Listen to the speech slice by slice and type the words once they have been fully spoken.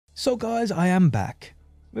So guys, I am back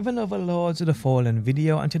with another Lords of the Fallen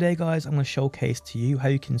video, and today guys I'm going to showcase to you how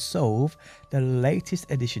you can solve the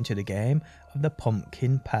latest addition to the game of the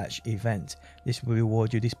Pumpkin Patch event. This will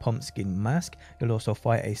reward you this Pumpskin Mask. You'll also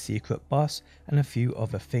fight a secret boss and a few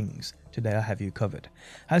other things. Today I have you covered.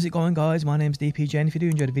 How's it going guys? My name's DPJ, and if you do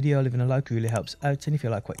enjoy the video, leaving a like really helps out, and if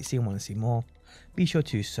you like what you see and want to see more, be sure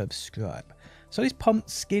to subscribe. So this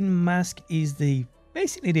Pumpskin Mask is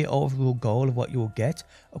basically the overall goal of what you'll get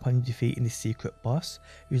upon defeating this secret boss,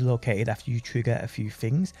 who's located after you trigger a few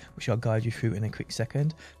things, which I'll guide you through in a quick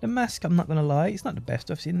second. The mask, I'm not going to lie, it's not the best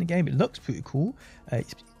I've seen in the game. It looks pretty cool. You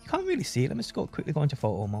can't really see it. Let me just quickly go into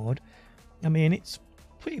photo mode. I mean, it's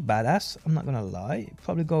pretty badass, I'm not going to lie.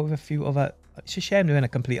 Probably go with a few other... It's a shame there ain't a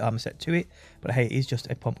complete armor set to it, but hey, it is just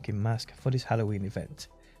a pumpkin mask for this Halloween event.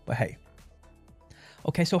 But hey.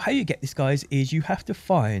 Okay, so how you get this guys is you have to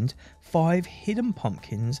find 5 hidden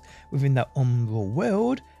pumpkins within that umbral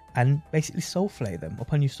world and basically soul flay them.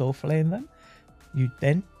 Upon you soul flaying them, you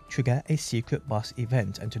then trigger a secret boss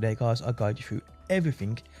event, and today guys I'll guide you through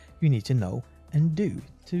everything you need to know and do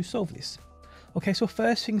to solve this. Okay, so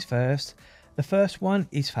first things first, the first one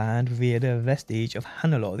is found via the Vestige of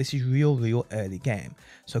Hannelore. This is real early game.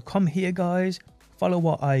 So come here guys, follow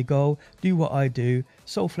what I go, do what I do,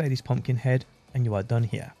 soul flay this pumpkin head, and you are done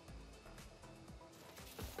here.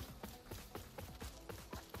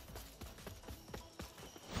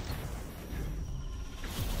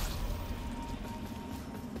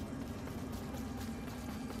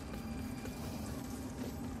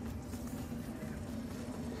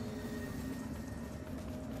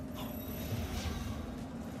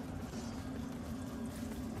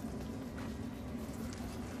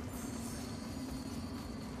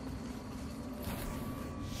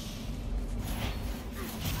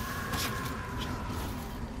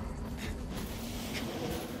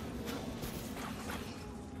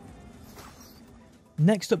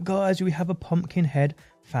 Next up guys, we have a pumpkin head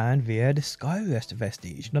found via the Skyrest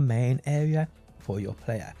Vestige, the main area for your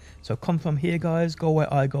player. So come from here guys, go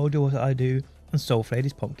where I go, do what I do, and soul flay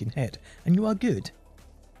this pumpkin head, and you are good.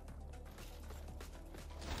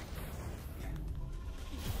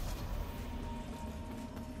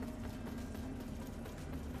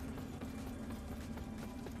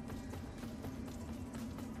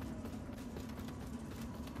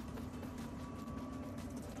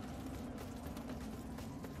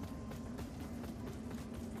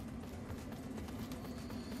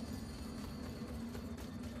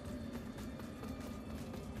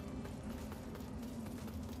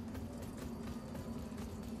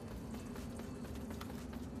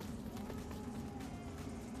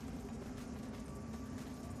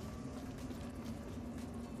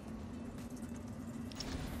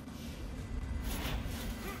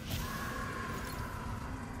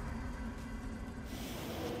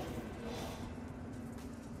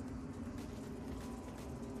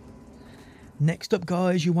 Next up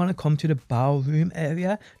guys, you want to come to the Bellroom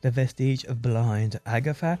area, the Vestige of Blind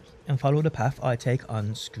Agatha, and follow the path I take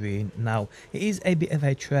on screen now. It is a bit of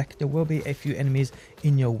a trek. There will be a few enemies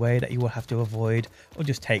in your way that you will have to avoid or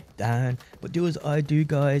just take down, but do as I do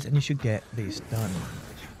guys and you should get this done.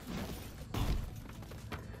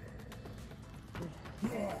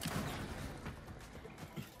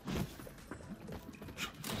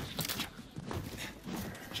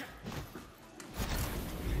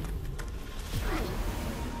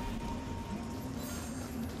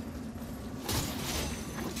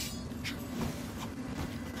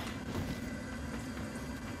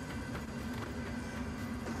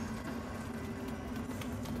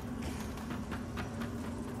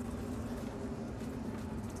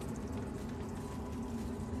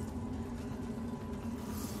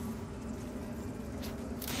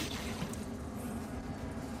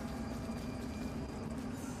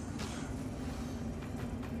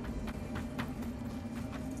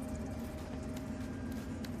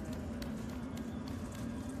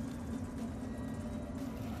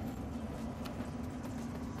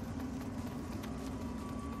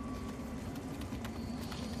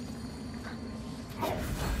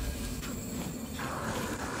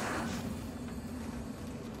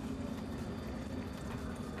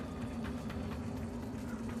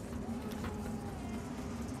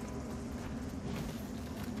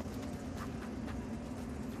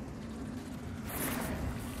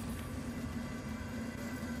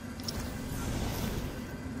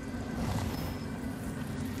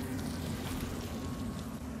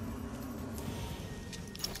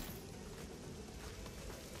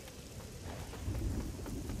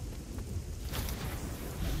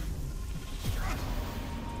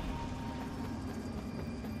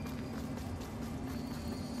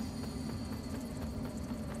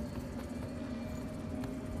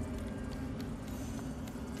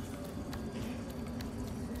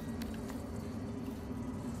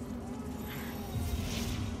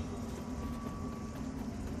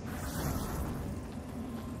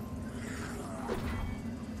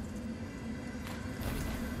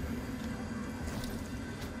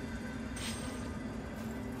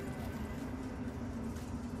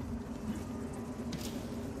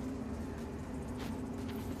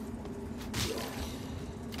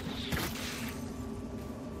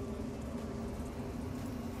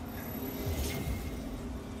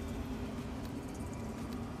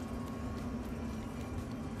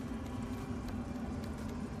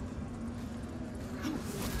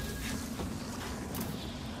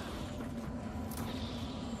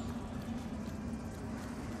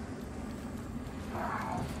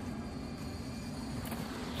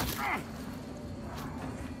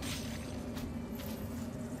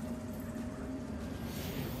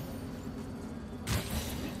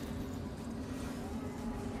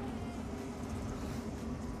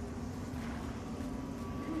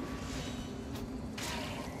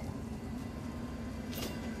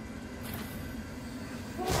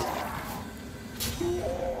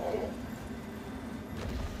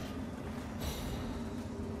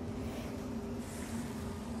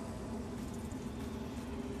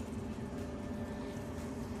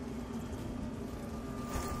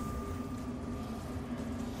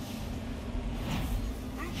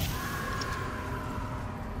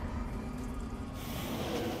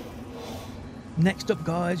 Next up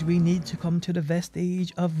guys, we need to come to the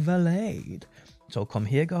Vestige of Valade. So come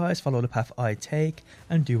here guys, follow the path I take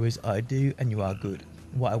and do as I do and you are good.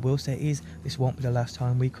 What I will say is, this won't be the last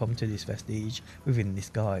time we come to this Vestige within this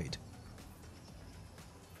guide.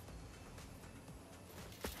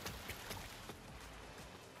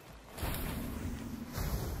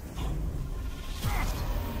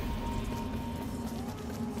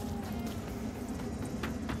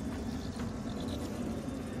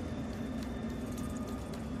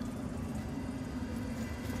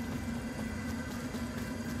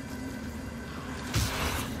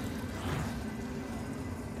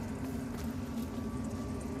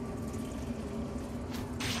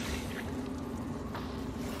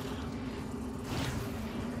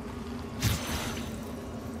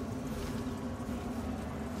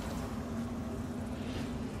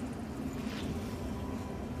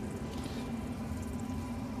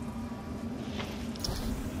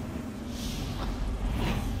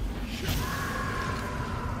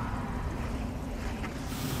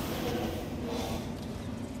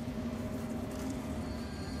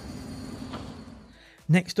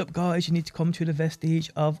 Next up guys, you need to come to the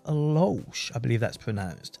Vestige of Loash, I believe that's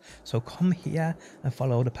pronounced. So come here and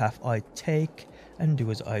follow the path I take and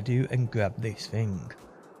do as I do and grab this thing.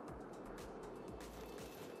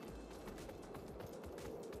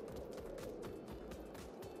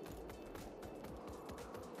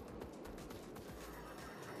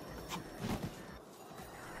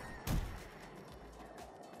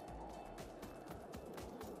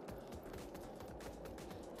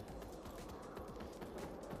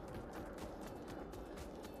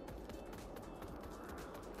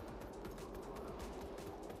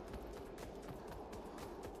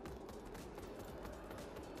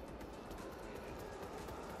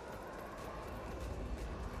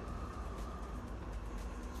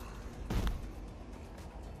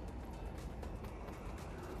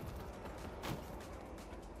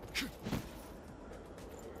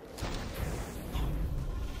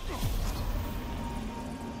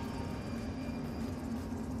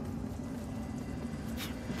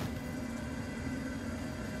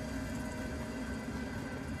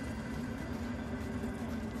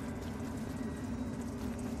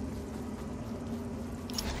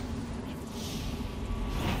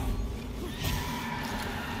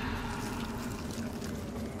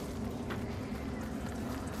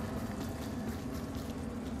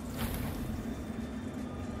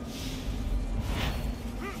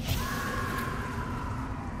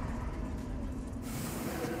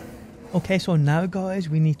 Okay, so now guys,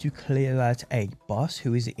 we need to clear out a boss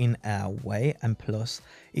who is in our way, and plus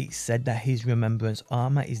it said that his remembrance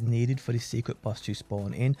armor is needed for the secret boss to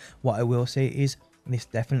spawn in. What I will say is, this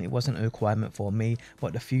definitely wasn't a requirement for me,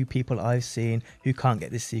 but the few people I've seen who can't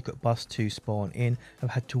get this secret boss to spawn in have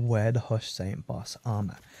had to wear the Hush Saint boss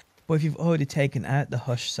armor. But if you've already taken out the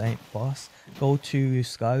Hush Saint boss, go to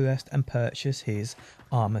Skyrest and purchase his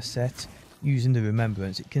armor set using the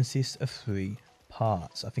remembrance. It consists of 3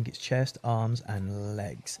 parts. I think it's chest, arms and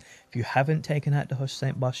legs. If you haven't taken out the Hush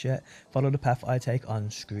Saint boss yet, follow the path I take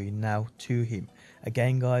on screen now to him.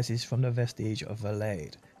 Again guys, this is from the Vestige of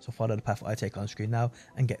Valade, so follow the path I take on screen now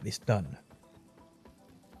and get this done.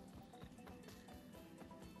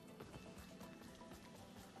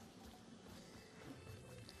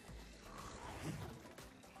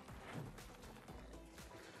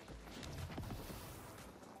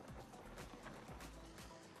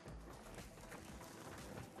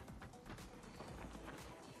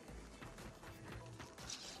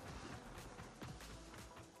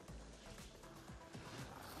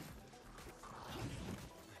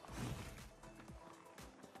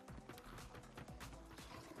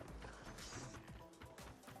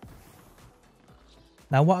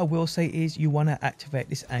 Now what I will say is, you want to activate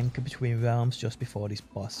this anchor between realms just before this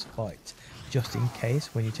boss fight, just in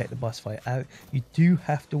case when you take the boss fight out you do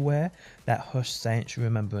have to wear that Hush Saint's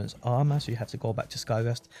remembrance armor, so you have to go back to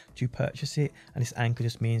Skyrest to purchase it, and this anchor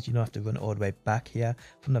just means you don't have to run all the way back here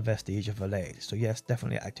from the Vestige of Valade. So yes,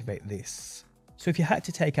 definitely activate this. So if you had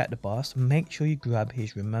to take out the boss, make sure you grab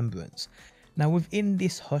his remembrance. Now within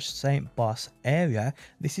this Hush Saint boss area,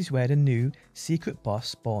 this is where the new secret boss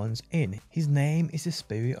spawns in. His name is the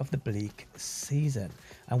Spirit of the Bleak season,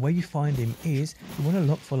 and where you find him is, you want to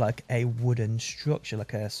look for like a wooden structure,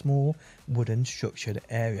 like a small wooden structured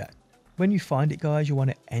area. When you find it guys, you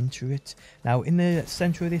want to enter it. Now in the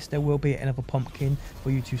center of this there will be another pumpkin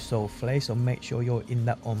for you to soul flay, so make sure you're in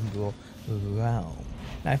that umbral realm.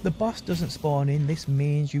 Now if the boss doesn't spawn in, this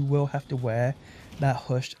means you will have to wear that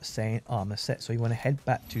Hushed Saint armor set, so you want to head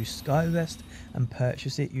back to Skyrest and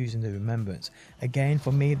purchase it using the remembrance. Again,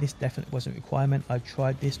 for me this definitely wasn't a requirement. I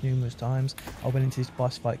tried this numerous times. I went into this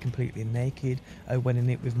boss fight completely naked. I went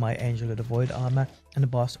in it with my Angel of the Void armor and the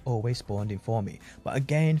boss always spawned in for me. But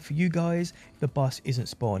again, for you guys, if the boss isn't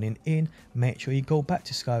spawning in, make sure you go back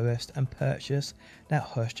to Skyrest and purchase that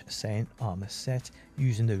Hushed Saint armor set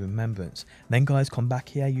using the remembrance. Then guys, come back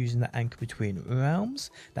here using the Anchor Between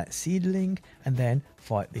Realms, that seedling, and then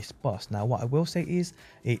fight this boss. Now what I will say is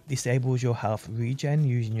it disables your health regen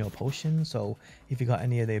using your potion, so if you got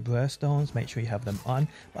any of their birthstones, make sure you have them on.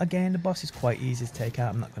 But again, the boss is quite easy to take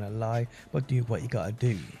out, I'm not gonna lie, but do what you gotta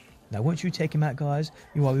do. Now once you take him out guys,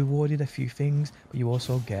 you are rewarded a few things, but you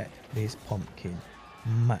also get this Pumpskin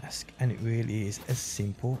Mask, and it really is as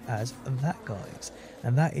simple as that guys.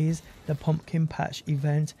 And that is the pumpkin patch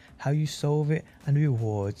event, how you solve it and the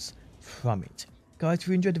rewards from it. Guys, if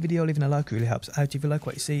you enjoyed the video, leaving a like really helps out. If you like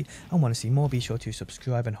what you see and want to see more, be sure to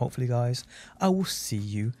subscribe, and hopefully guys, I will see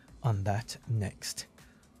you on that next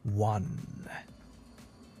one.